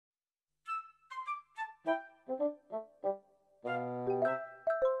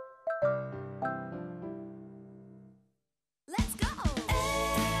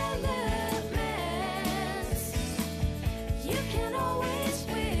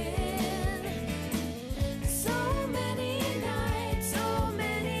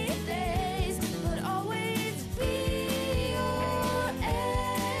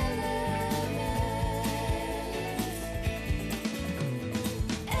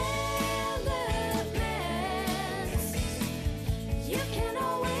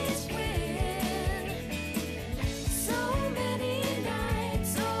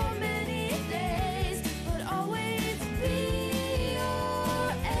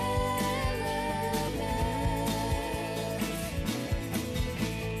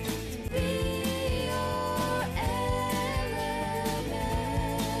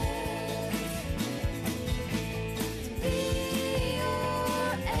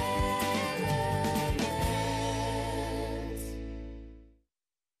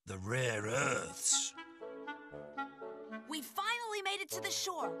the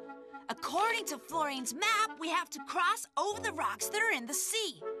shore. According to Florine's map, we have to cross over the rocks that are in the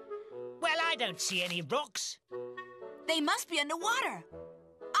sea. Well, I don't see any rocks. They must be underwater.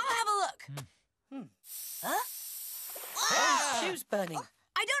 I'll have a look. Huh? Oh, shoe's burning.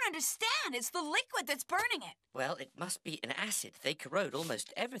 I don't understand. It's the liquid that's burning it. Well, it must be an acid. They corrode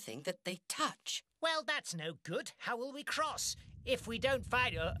almost everything that they touch. Well, that's no good. How will we cross? If we don't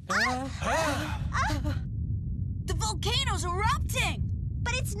find... The volcano's erupting!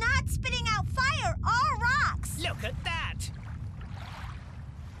 But it's not spitting out fire or rocks! Look at that!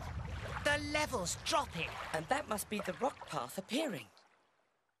 The level's dropping. And that must be the rock path appearing.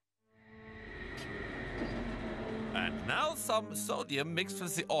 And now some sodium mixed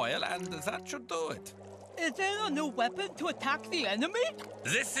with the oil, and that should do it. Is there a new weapon to attack the enemy?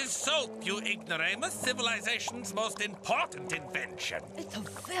 This is soap, you ignoramus, civilization's most important invention. It's a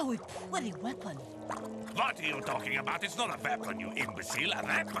very pretty weapon. What are you talking about? It's not a weapon, you imbecile. A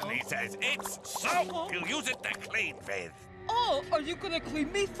weapon, he says. It's soap. You use it to clean with. Oh, are you gonna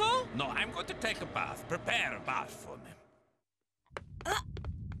clean me, sir? No, I'm going to take a bath. Prepare a bath for me.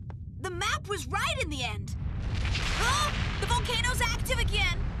 The map was right in the end. Oh, the volcano's active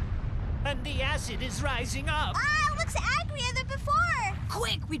again. And the acid is rising up. Ah, looks angrier than before.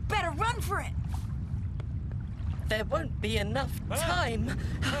 Quick, we'd better run for it. There won't be enough time.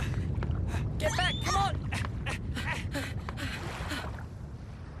 Get back, come on!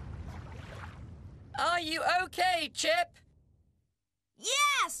 Are you okay, Chip?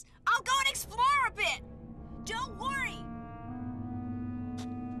 Yes! I'll go and explore a bit. Don't worry.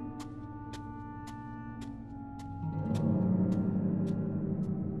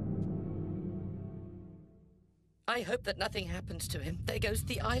 I hope that nothing happens to him. There goes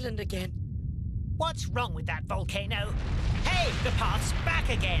the island again. What's wrong with that volcano? Hey, the path's back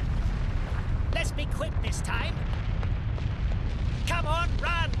again. Let's be quick this time. Come on,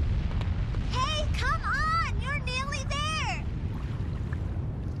 run! Hey, come on! You're nearly there!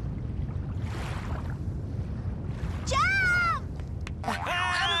 Jump!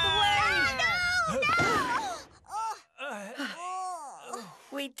 Out of the way! No!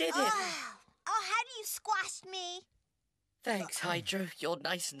 We did it. Oh, how do you squash me? Thanks, Hydro. You're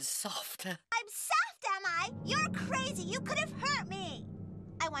nice and soft. I'm soft, am I? You're crazy. You could have hurt me.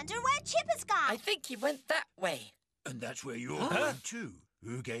 I wonder where Chip has gone. I think he went that way. And that's where you're going too.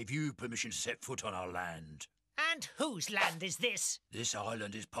 Who gave you permission to set foot on our land? And whose land is this? This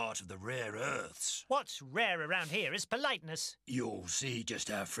island is part of the rare earths. What's rare around here is politeness. You'll see just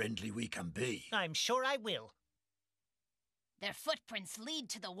how friendly we can be. I'm sure I will. Their footprints lead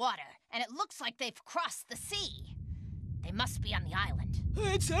to the water, and it looks like they've crossed the sea. They must be on the island.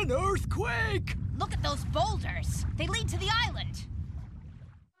 It's an earthquake! Look at those boulders. They lead to the island.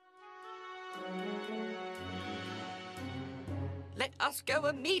 Let us go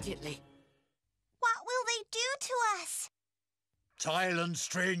immediately. What will they do to us? Silence,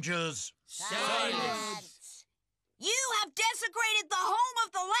 strangers! Silence! You have desecrated the home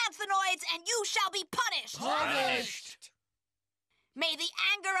of the lanthanoids, and you shall be punished! Punished! May the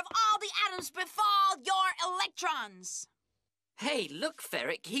anger of all the atoms befall your electrons! Hey, look,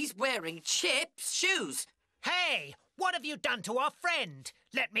 Ferric. He's wearing Chip's shoes. Hey, what have you done to our friend?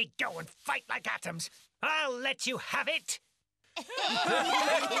 Let me go and fight like atoms. I'll let you have it.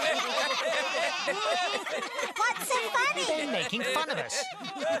 What's so funny? They're making fun of us.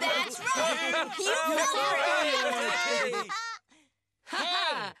 That's right! You fell for it!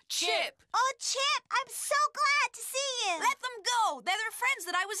 Ha! Chip! Oh, Chip, I'm so glad to see you. Let them go! They're the friends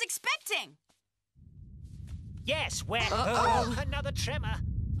that I was expecting! Yes, we're... Uh-oh. Another tremor.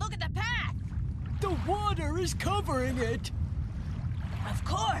 Look at the path! The water is covering it. Of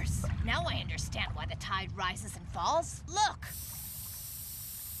course. Now I understand why the tide rises and falls. Look.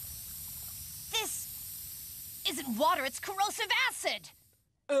 This isn't water, it's corrosive acid.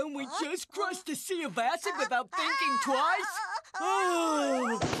 And we just crossed a sea of acid without thinking twice?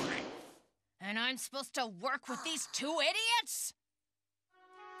 Oh! And I'm supposed to work with these two idiots?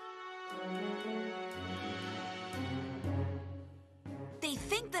 They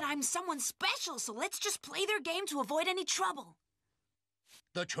think that I'm someone special, so let's just play their game to avoid any trouble.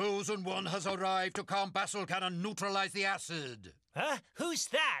 The Chosen One has arrived to calm Basilcan and neutralize the acid. Huh? Who's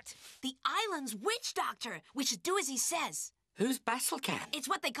that? The island's witch doctor. We should do as he says. Who's Basilcan? It's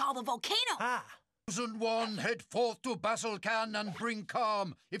what they call the volcano. Ah. Chosen One, head forth to Basilcan and bring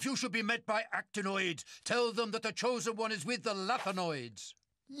calm. If you should be met by actinoids, tell them that the Chosen One is with the lanthanoids.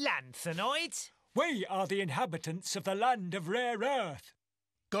 Lanthanoids? We are the inhabitants of the land of rare earth.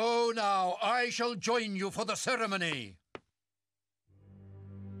 Go now. I shall join you for the ceremony.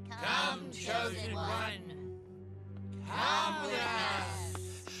 Come, Chosen One. Come with us.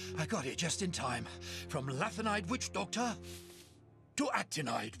 I got here just in time. From Lathanide Witch Doctor to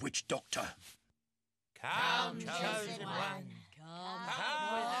Actinide Witch Doctor. Come, chosen one.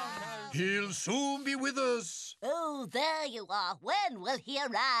 He'll soon be with us. Oh, there you are. When will he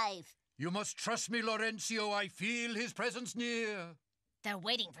arrive? You must trust me, Lawrenzio. I feel his presence near. They're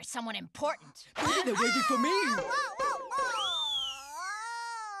waiting for someone important. Maybe they're waiting for me.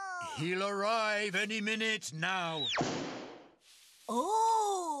 He'll arrive any minute now.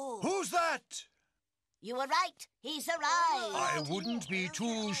 Oh! Who's that? You were right. He's arrived. I wouldn't be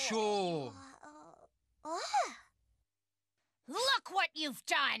too sure. Look what you've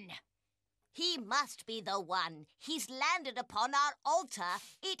done! He must be the one. He's landed upon our altar.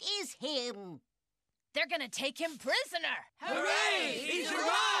 It is him. They're gonna take him prisoner! Hooray! He's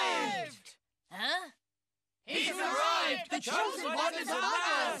arrived! Huh? He's arrived! The chosen one is among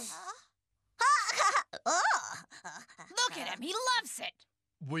us! Look at him, he loves it!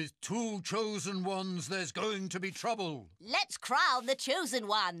 With two chosen ones, there's going to be trouble. Let's crown the chosen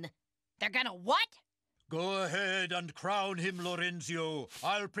one. They're gonna what? Go ahead and crown him, Lawrenzio.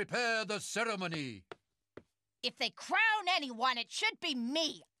 I'll prepare the ceremony. If they crown anyone, it should be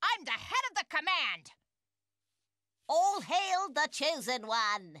me. I'm the head of the command. All hail the chosen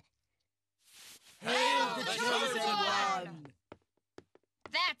one. Hail the chosen one!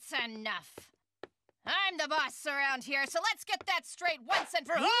 That's enough. I'm the boss around here, so let's get that straight once and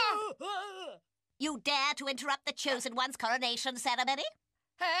for all. You dare to interrupt the chosen one's coronation ceremony?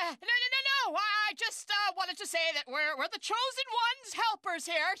 No. I just wanted to say that we're the chosen one's helpers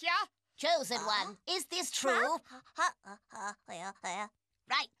here, yeah? Chosen one, is this true?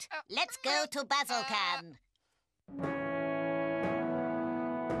 Right, let's go to Basilcan.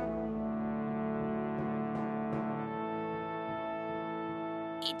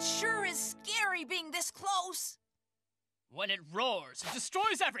 It sure is scary being this close. When it roars, it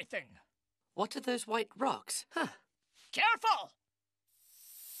destroys everything. What are those white rocks? Huh. Careful!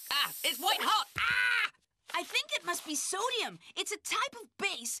 Ah, it's white hot! Ah! I think it must be sodium. It's a type of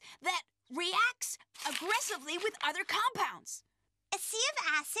base that reacts aggressively with other compounds. A sea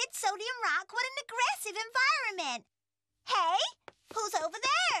of acid, sodium rock, what an aggressive environment. Hey, who's over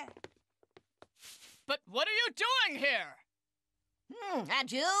there? But what are you doing here?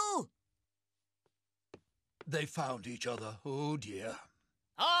 And you? They found each other. Oh, dear.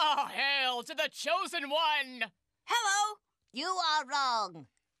 Oh, hail to the chosen one! Hello. You are wrong.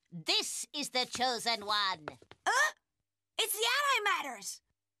 This is the chosen one. It's the antimatters.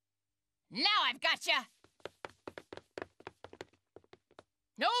 Now I've got you.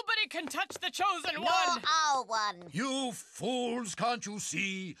 Nobody can touch the chosen Nor one! our one. You fools, can't you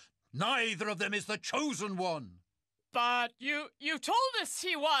see? Neither of them is the chosen one. But you told us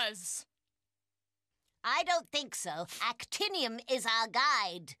he was. I don't think so. Actinium is our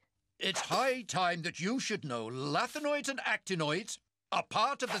guide. It's high time that you should know Lathanoids and Actinoids are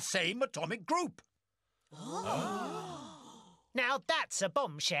part of the same atomic group. Now that's a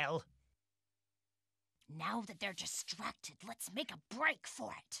bombshell. Now that they're distracted, let's make a break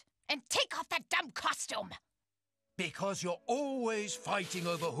for it. And take off that dumb costume. Because you're always fighting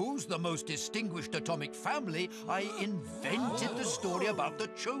over who's the most distinguished atomic family, I invented the story about the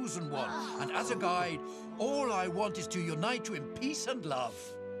chosen one. And as a guide, all I want is to unite you in peace and love.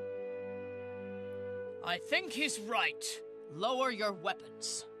 I think he's right. Lower your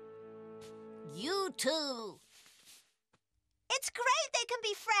weapons. You too. It's great they can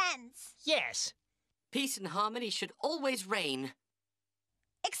be friends. Yes. Peace and harmony should always reign.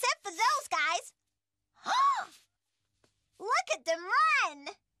 Except for those guys. Look at them run!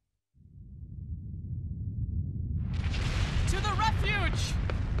 To the refuge!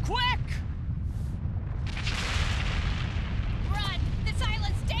 Quick! Run! This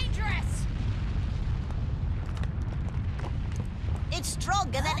island's dangerous! It's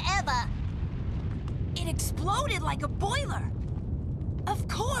stronger than ever. It exploded like a boiler. Of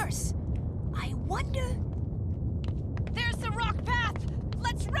course. I wonder... There's the rock path!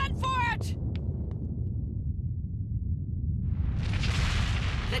 Let's run for it!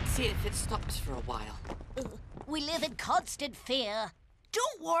 Let's see if it stops for a while. We live in constant fear.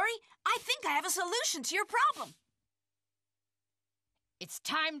 Don't worry. I think I have a solution to your problem. It's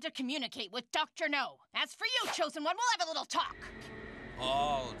time to communicate with Dr. No. As for you, Chosen One, we'll have a little talk.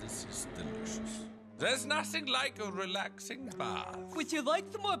 Oh, this is delicious. There's nothing like a relaxing bath. Would you like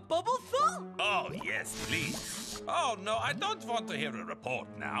some more bubble salt? Oh, yes, please. Oh, no, I don't want to hear a report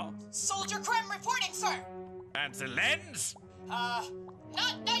now. Soldier Creme reporting, sir. And the lens?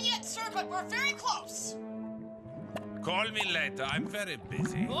 Not yet, sir, but we're very close. Call me later. I'm very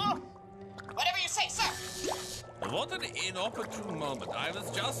busy. Oh, whatever you say, pressure! What an inopportune moment. I was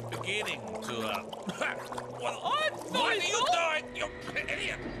just beginning to, well, what are you doing, you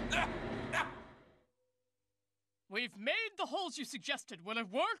idiot? We've made the holes you suggested. Will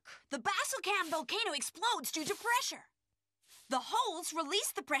it work? The Basilcan volcano explodes due to pressure. The holes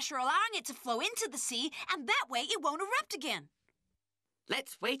release the pressure, allowing it to flow into the sea, and that way it won't erupt again.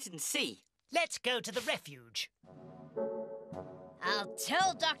 Let's wait and see. Let's go to the refuge. I'll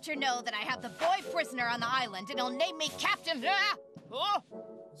tell Dr. No that I have the boy prisoner on the island, and he'll name me Captain... Ah! Oh!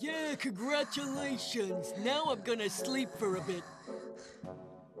 Yeah, congratulations. Now I'm gonna sleep for a bit.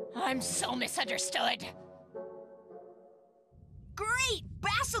 I'm so misunderstood. Great!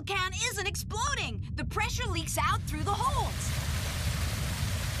 Basilcan isn't exploding! The pressure leaks out through the holes.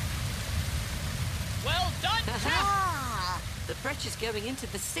 Well done, Cap! The pressure's going into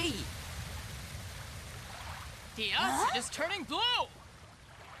the sea. The acid is turning blue!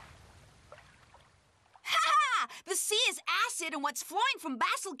 Ha! The sea is acid, and what's flowing from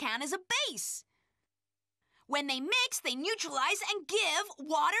Basilcan is a base. When they mix, they neutralize and give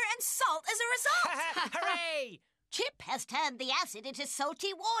water and salt as a result. Hooray! Chip has turned the acid into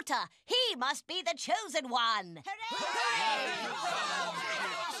salty water. He must be the chosen one. Hooray!